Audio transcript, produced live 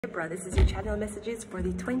Libra, this is your channel messages for the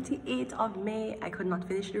 28th of May. I could not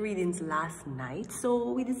finish the readings last night,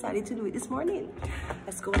 so we decided to do it this morning.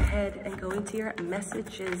 Let's go ahead and go into your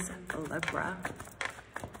messages, Libra.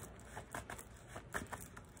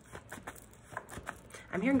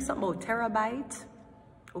 I'm hearing something about terabyte,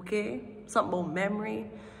 okay? Something about memory.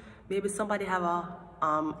 Maybe somebody have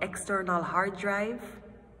a external hard drive,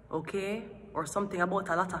 okay? Or something about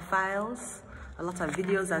a lot of files, a lot of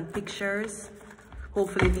videos and pictures.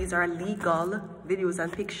 Hopefully these are legal videos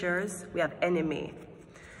and pictures. We have enemy.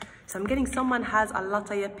 So I'm getting someone has a lot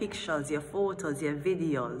of your pictures, your photos, your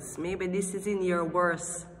videos. Maybe this is in your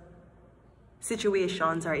worst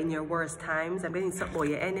situations or in your worst times. I'm getting something about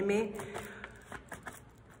your enemy.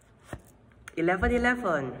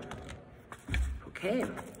 11-11. Okay.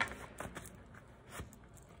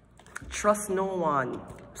 Trust no one.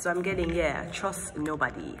 So I'm getting, yeah, trust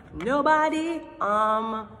nobody. Nobody.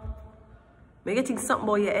 We're getting something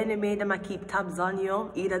about your enemy. They might keep tabs on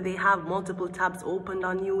you. Either they have multiple tabs opened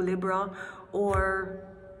on you, Libra, or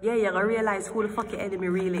yeah, you're gonna realize who the fuck your enemy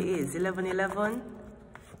really is. 11-11.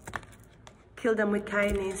 Kill them with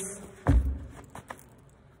kindness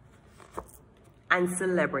and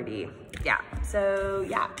celebrity. Yeah, so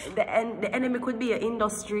yeah, the enemy could be an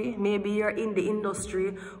industry. Maybe you're in the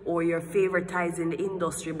industry or you're favoritizing the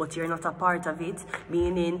industry, but you're not a part of it,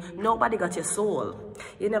 meaning nobody got your soul.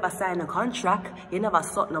 You never sign a contract, you never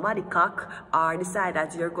suck nobody cock or decide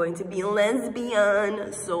that you're going to be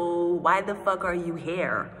lesbian. So why the fuck are you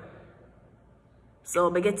here?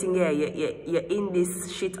 So by getting here, you're in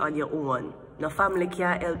this shit on your own. No family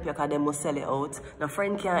can't help you because they must sell it out. No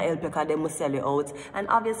friend can't help you because they must sell it out. And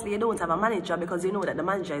obviously you don't have a manager because you know that the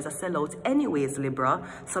manager is a sellout anyways, Libra.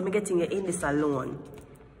 So I'm getting you in this alone.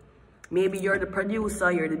 Maybe you're the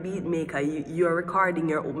producer, you're the beat maker, you're recording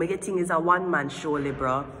your own. My getting is a one-man show,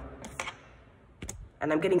 Libra.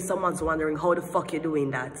 And I'm getting someone's wondering how the fuck you're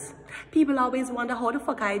doing that. People always wonder how the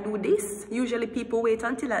fuck I do this. Usually people wait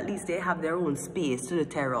until at least they have their own space to the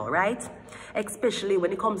tarot, right? Especially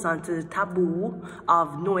when it comes on to the taboo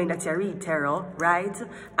of knowing that you read tarot, right?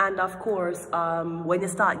 And of course, when you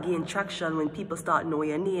start gaining traction, when people start knowing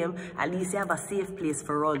your name, at least you have a safe place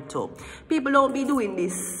for run to. People don't be doing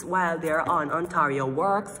this while they're on Ontario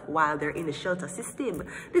Works, while they're in the shelter system.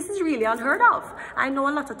 This is really unheard of. I know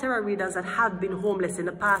a lot of tarot readers that have been homeless in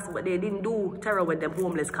the past, but they didn't do tarot with them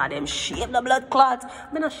homeless because them shame the blood clot.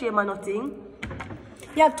 I'm not shame or nothing.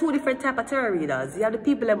 You have two different types of tarot readers. You have the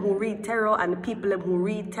people who read tarot and the people who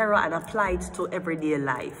read tarot and apply it to everyday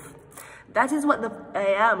life. That is what the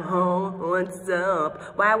I am, huh? What's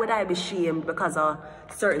up? Why would I be shamed because of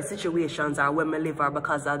certain situations or when I live or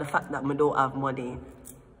because of the fact that I don't have money?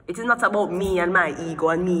 It is not about me and my ego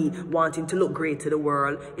and me wanting to look great to the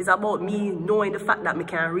world. It's about me knowing the fact that I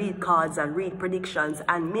can read cards and read predictions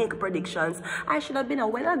and make predictions. I should have been a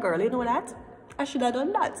weather girl, you know that? I should have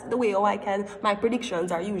done that. The way I can, my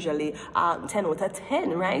predictions are usually 10 out of 10,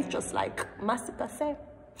 right? Just like Massacre said.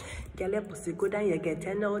 Girl, your pussy good and you get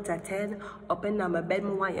 10 out of 10. Up and down my bed,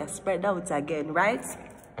 more you spread out again, right?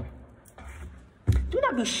 Do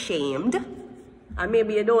not be shamed. And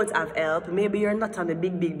maybe you don't have help. Maybe you're not on the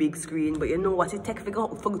big screen, but you know what it takes to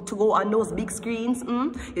go on those big screens.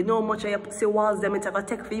 You know how much you see walls them it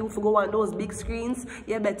take for you to go on those big screens.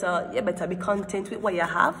 You better be content with what you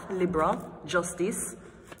have, Libra. Justice.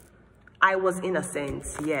 I was innocent,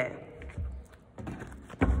 yeah.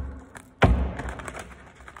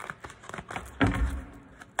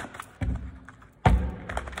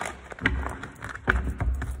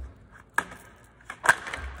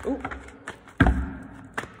 Ooh.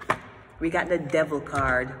 We got the devil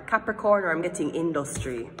card. Capricorn, or I'm getting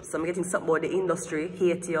industry. So I'm getting something about the industry,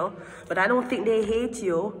 hate you. But I don't think they hate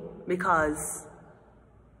you because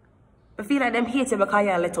I feel like them hate you because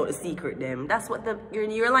you let out the secret them. That's what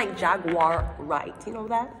you're like Jaguar, right? You know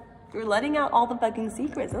that? You're letting out all the fucking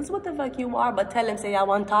secrets. That's what the fuck you are. But tell them say I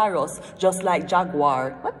want Taurus, just like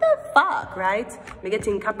Jaguar. What the fuck, right? I'm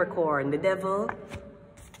getting Capricorn, the devil.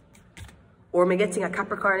 Or I'm getting a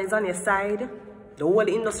Capricorn is on your side. The whole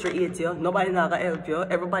industry hates you. Nobody not gonna help you.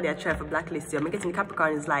 Everybody I try to blacklist you. I'm getting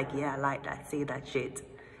Capricorn is like, yeah, I like that. Say that shit.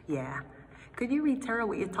 Yeah. Could you read tarot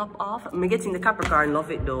with your top off? I'm getting the Capricorn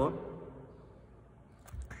love it though.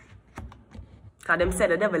 Cause them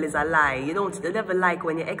said the devil is a lie. You don't, the devil like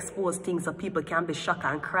when you expose things so people can be shocked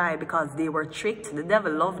and cry because they were tricked. The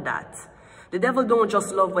devil love that. The devil don't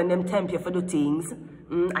just love when them tempt you for do things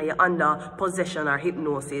and you're under possession or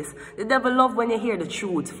hypnosis. The devil love when you hear the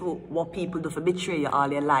truth for what people do for betray you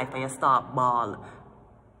all your life and you start bawl.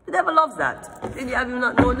 The devil loves that. Did you have you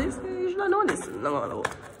not know this? You should not know this. No.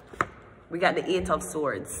 We got the 8 of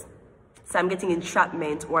Swords. So I'm getting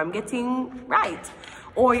entrapment, or I'm getting, right.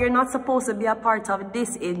 Or you're not supposed to be a part of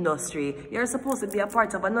this industry. You're supposed to be a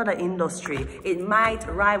part of another industry. It might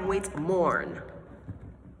rhyme with mourn.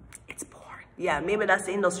 It's porn. Yeah, maybe that's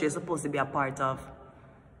the industry you're supposed to be a part of.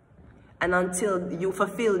 And until you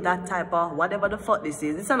fulfill that type of, whatever the fuck this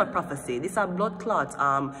is not a prophecy. This is a blood clot,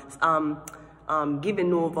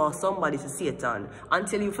 giving over somebody to Satan.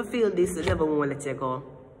 Until you fulfill this, the devil won't let you go.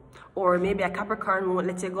 Or maybe a Capricorn won't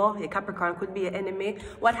let you go. A Capricorn could be an enemy.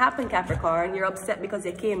 What happened, Capricorn? You're upset because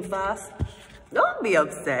you came fast? Don't be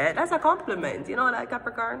upset. That's a compliment. You know that,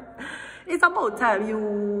 Capricorn? It's about time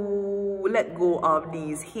you let go of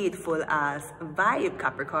these hateful ass vibe,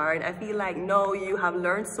 Capricorn. I feel like no, you have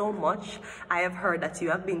learned so much. I have heard that you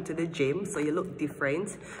have been to the gym, so you look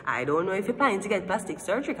different. I don't know if you're planning to get plastic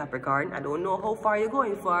surgery, Capricorn. I don't know how far you're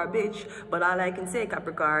going for, bitch. But all I can say,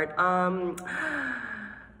 Capricorn,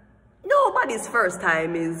 nobody's first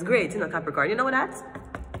time is great, you know, Capricorn. You know that?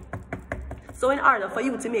 So in order for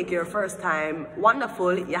you to make your first time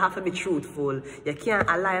wonderful, you have to be truthful. You can't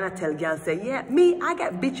lie and tell girls, say, yeah, me, I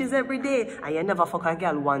get bitches every day. And you never fuck a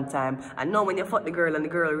girl one time. And now when you fuck the girl and the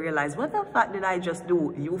girl realize, what the fuck did I just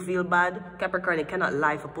do? You feel bad? Capricorn, you cannot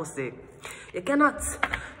lie for pussy. You cannot,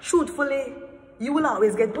 truthfully, you will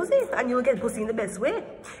always get pussy, and you will get pussy in the best way.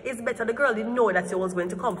 It's better the girl didn't know that you was going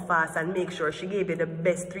to come fast and make sure she gave you the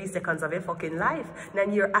best 3 seconds of your fucking life.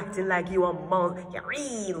 Then you're acting like you are you're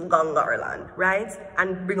real gungarland, right?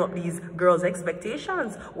 And bring up these girls'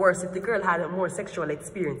 expectations. Worse if the girl had a more sexual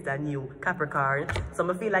experience than you, Capricorn. So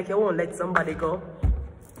I feel like you won't let somebody go.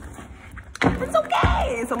 It's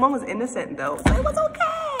okay. Someone was innocent though, so it was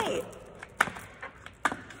okay.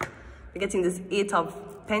 We're getting this 8 of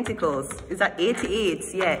Pentacles. Is that 88?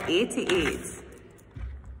 Yeah, 88.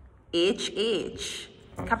 HH.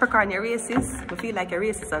 Capricorn, you're racist. I feel like you're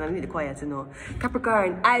racist and I'm really quiet to know.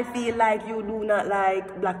 Capricorn, I feel like you do not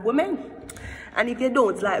like black women. And if you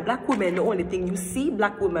don't like black women, the only thing you see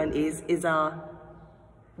black women is a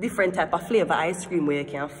different type of flavor ice cream where you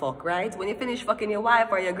can fuck, right? When you finish fucking your wife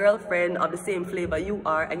or your girlfriend of the same flavor you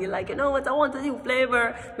are, and you're like, you know what, I want a new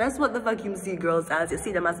flavor. That's what the fuck you see girls as. You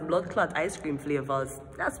see them as blood clot ice cream flavors.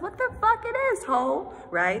 That's what the fuck it is, ho,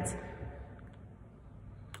 right?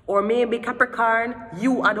 Or maybe Capricorn,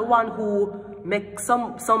 you are the one who makes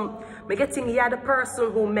me getting you are the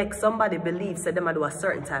person who makes somebody believe that them do a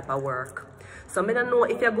certain type of work. So I don't know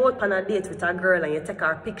if you go out on a date with a girl and you take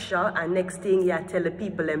her picture and next thing you tell the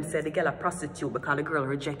people them say the girl a prostitute because the girl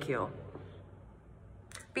reject you.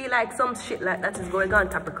 Feel like some shit like that is going on,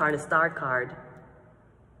 Capricorn, the star card.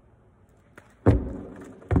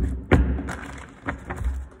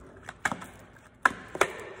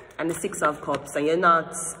 And the 6 of Cups, and you're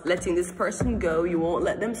not letting this person go. You won't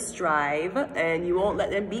let them strive, and you won't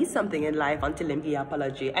let them be something in life until them give you an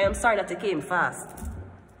apology. I am sorry that it came fast.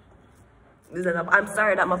 I'm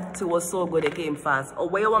sorry that my two was so good it came fast. Oh,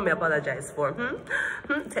 what you want me to apologize for?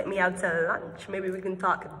 Take me out to lunch. Maybe we can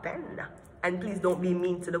talk then. And please don't be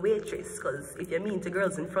mean to the waitress, because if you're mean to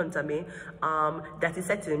girls in front of me, that is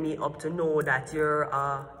setting me up to know that you're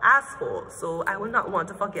an asshole. So I will not want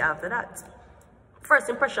to fuck you after that. First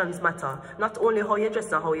impressions matter. Not only how you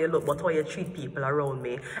dress and how you look, but how you treat people around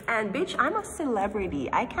me. And bitch, I'm a celebrity.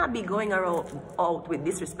 I can't be going out with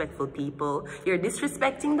disrespectful people. You're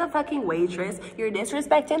disrespecting the fucking waitress. You're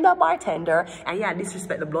disrespecting the bartender. And yeah,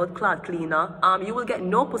 disrespect the blood clot cleaner. You will get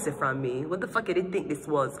no pussy from me. What the fuck did you think this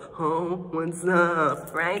was? Oh, what's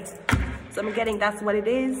up? Right? So I'm getting that's what it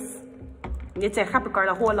is. You take a Capricorn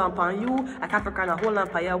a hold on you, a Capricorn a hold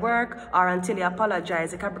on your work, or until you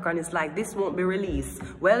apologize, a Capricorn is like, this won't be released.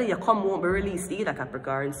 Well, your cum won't be released either,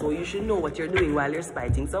 Capricorn, so you should know what you're doing while you're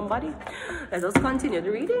spiting somebody. Let us continue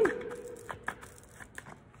the reading.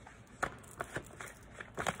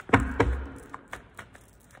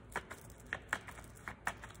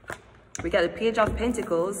 We got the Page of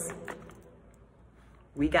Pentacles.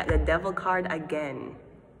 We got the Devil card again.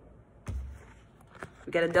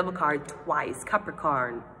 We get a Devil card twice,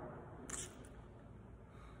 Capricorn.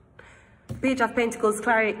 Page of Pentacles,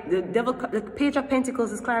 the Page of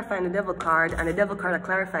Pentacles is clarifying the Devil card, and the Devil card will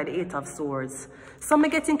clarify the 8 of Swords. So me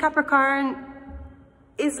getting Capricorn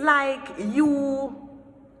is like you,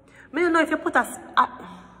 I don't know if you put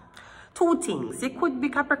two things. It could be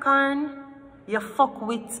Capricorn, you fuck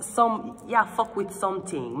with something. I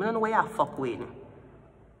don't know what you fuck with.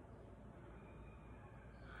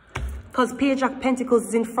 Because Page of Pentacles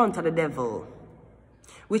is in front of the Devil.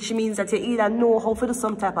 Which means that you either know how to do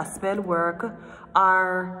some type of spell work,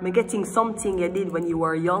 or me getting something you did when you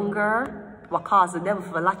were younger, what caused the devil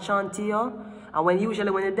to latch on to you, And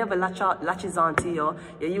usually when the devil latches onto you,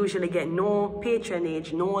 you usually get no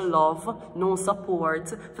patronage, no love, no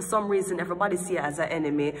support. For some reason, everybody see you as an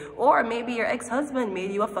enemy. Or maybe your ex-husband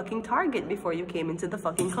made you a fucking target before you came into the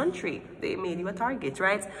fucking country. They made you a target,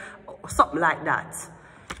 right? Something like that.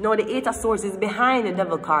 Now the Eight of Swords is behind the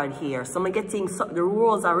devil card here. So I'm getting the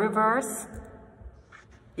roles are reversed.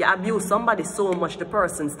 You abuse somebody so much, the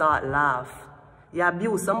person start laugh. You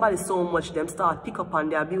abuse somebody so much, them start pick up on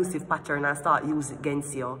the abusive pattern and start use it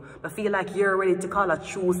against you. But feel like you're ready to call a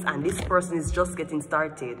truce and this person is just getting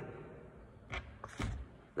started.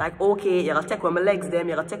 Like, okay, you're gonna take away my legs, them,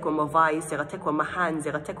 you're gonna take away my voice, you're gonna take away my hands,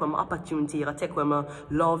 you're gonna take away my opportunity, you're gonna take away my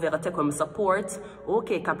love, you're gonna take away my support.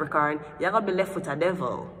 Okay, Capricorn, you're gonna be left with a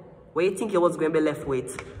devil. What you think you was going to be left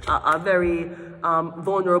with? A very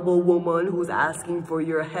vulnerable woman who's asking for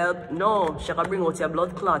your help? No, she's going to bring out your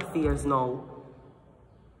blood clot fears now.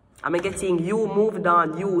 I'm getting you moved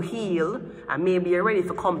on, you heal, and maybe you're ready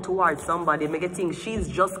to come towards somebody. I'm getting she's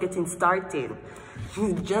just getting started.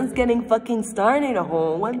 She's just getting fucking started,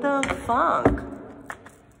 oh, what the fuck?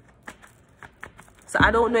 So I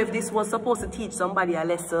don't know if this was supposed to teach somebody a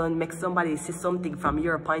lesson, make somebody see something from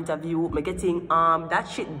your point of view. I'm getting that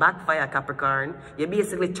shit backfire, Capricorn. You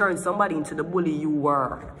basically turned somebody into the bully you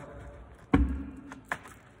were.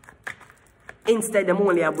 Instead, them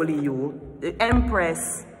only a bully you. The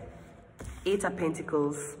Empress, Eight of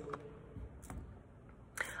Pentacles.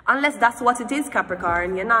 Unless that's what it is,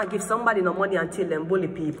 Capricorn, you not give somebody no money until them bully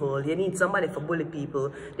people. You need somebody for bully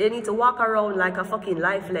people. They need to walk around like a fucking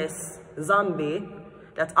lifeless zombie.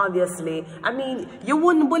 That obviously, I mean, you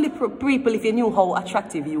wouldn't bully people if you knew how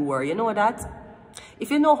attractive you were. You know that?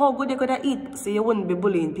 If you know how good you could eat, so you wouldn't be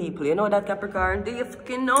bullying people. You know that, Capricorn? Do you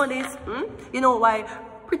fucking know this? You know why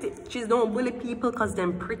pretty bitches don't bully people? Because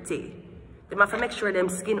they're pretty. They have to make sure them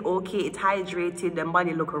skin okay, it's hydrated, them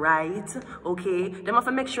body look right, okay? They have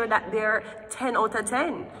to make sure that they're 10 out of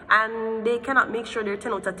 10. And they cannot make sure they're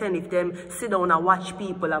 10 out of 10 if them sit down and watch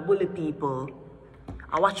people or bully people.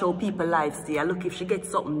 I watch how people lives stay. I look if she gets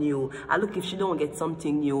something new. I look if she don't get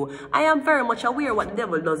something new. I am very much aware what the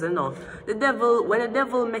devil does, you know. The devil, when the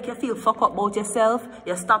devil make you feel fuck up about yourself,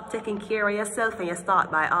 you stop taking care of yourself and you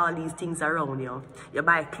start buy all these things around you. You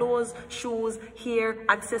buy clothes, shoes, hair,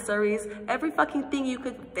 accessories, every fucking thing you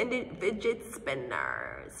could spend it, fidget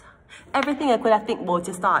spinners. Everything I could have think about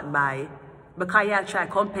you start buy. Because you try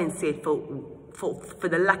to compensate for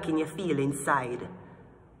the lacking you feel inside.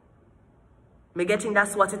 Me getting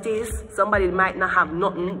that's what it is. Somebody might not have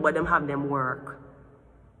nothing, but them have them work.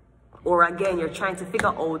 Or again, you're trying to figure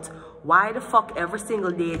out why the fuck every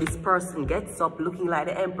single day this person gets up looking like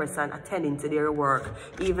the Empress and attending to their work,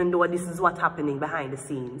 even though this is what's happening behind the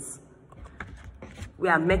scenes. We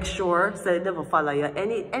have make sure so the devil follow you.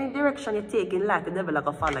 Any direction you take in life, the devil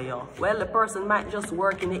will follow you. Well, the person might just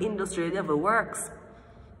work in the industry, the devil works.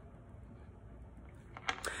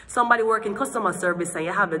 Somebody working customer service and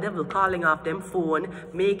you have the devil calling off them phone,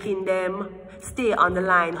 making them stay on the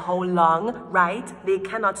line how long, right? They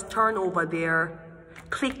cannot turn over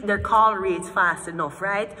click their call rates fast enough,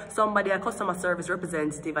 right? Somebody, a customer service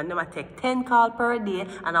representative, and them might take 10 calls per day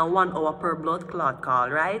and a 1 hour per blood clot call,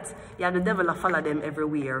 right? You have the devil to follow them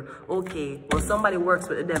everywhere. Okay, well, somebody works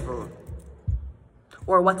with the devil.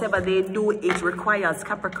 Or whatever they do, it requires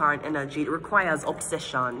Capricorn energy. It requires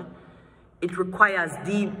obsession. It requires,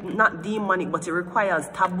 not demonic, but it requires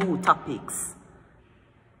taboo topics.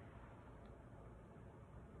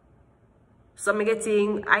 So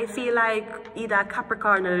I feel like either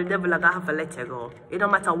Capricorn or the devil are gonna have to let you go. It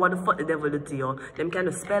don't matter what the fuck the devil do to you. Them can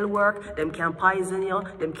do spell work, them can poison you,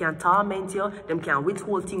 them can torment you, them can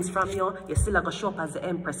withhold things from you. You still are gonna show up as the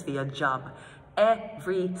Empress for your job.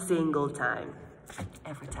 Every single time.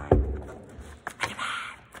 Every time.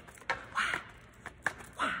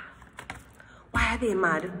 Why are they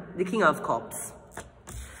mad? The King of Cups.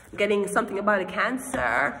 Getting something about a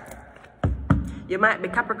Cancer. You might be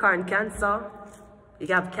Capricorn Cancer. You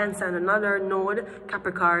can have Cancer in another node.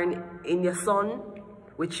 Capricorn in your sun.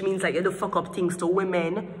 Which means like you do fuck up things to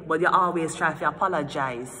women. But you always try to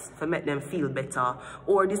apologize. To make them feel better.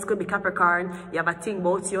 Or this could be Capricorn. You have a thing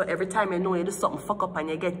about you. Every time you know you do something fuck up and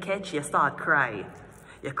you get catch, you start crying.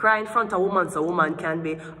 You cry in front of a woman, so a woman can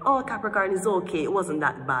be, oh, Capricorn is okay, it wasn't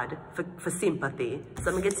that bad, for sympathy.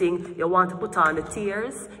 So I'm getting, you want to put on the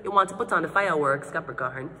tears, you want to put on the fireworks,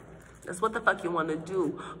 Capricorn. That's what the fuck you want to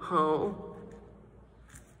do, huh?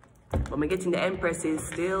 But I'm getting the Empress is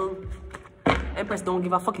still, Empress don't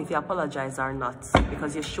give a fuck if you apologize or not,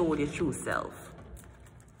 because you showed your true self.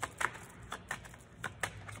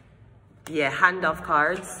 Yeah, hand of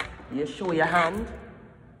cards, you show your hand.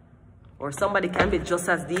 Or somebody can be just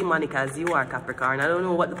as demonic as you are, Capricorn. I don't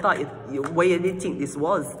know what the thought where you did think this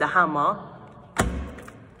was. The hammer.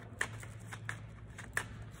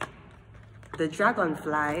 The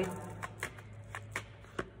dragonfly.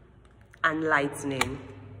 And lightning.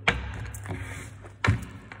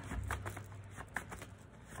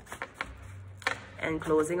 And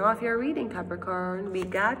closing off your reading, Capricorn, we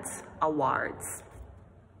got awards.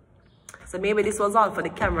 So maybe this was all for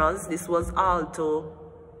the cameras. This was all to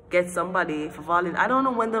get somebody for falling. I don't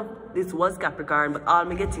know when this was, Capricorn, but all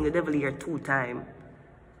me getting the devil here 2 times.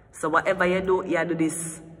 So whatever you do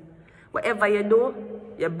this. Whatever you do,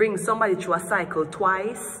 you bring somebody through a cycle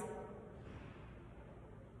twice.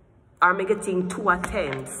 Or me getting 2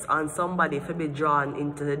 attempts on somebody to be drawn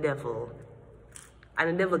into the devil. And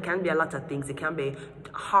the devil can be a lot of things. It can be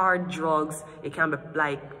hard drugs. It can be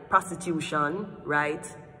like prostitution, right?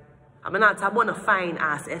 I'm not talking about no fine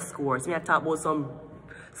ass escorts. I'm talking about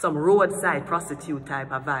some roadside prostitute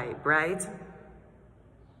type of vibe, right?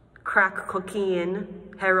 Crack, cocaine,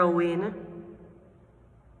 heroin.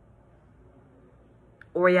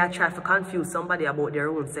 Or you try to confuse somebody about their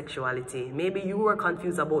own sexuality. Maybe you were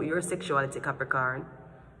confused about your sexuality, Capricorn.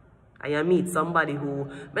 And you meet somebody who,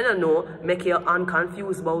 I don't know, make you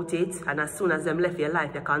unconfused about it. And as soon as them left your life,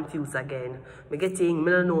 you're confused again. I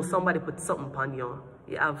don't know, somebody put something on you.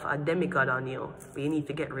 You have a demigod on you. But you need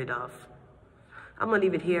to get rid of. I'm going to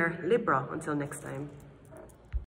leave it here. Libra, until next time.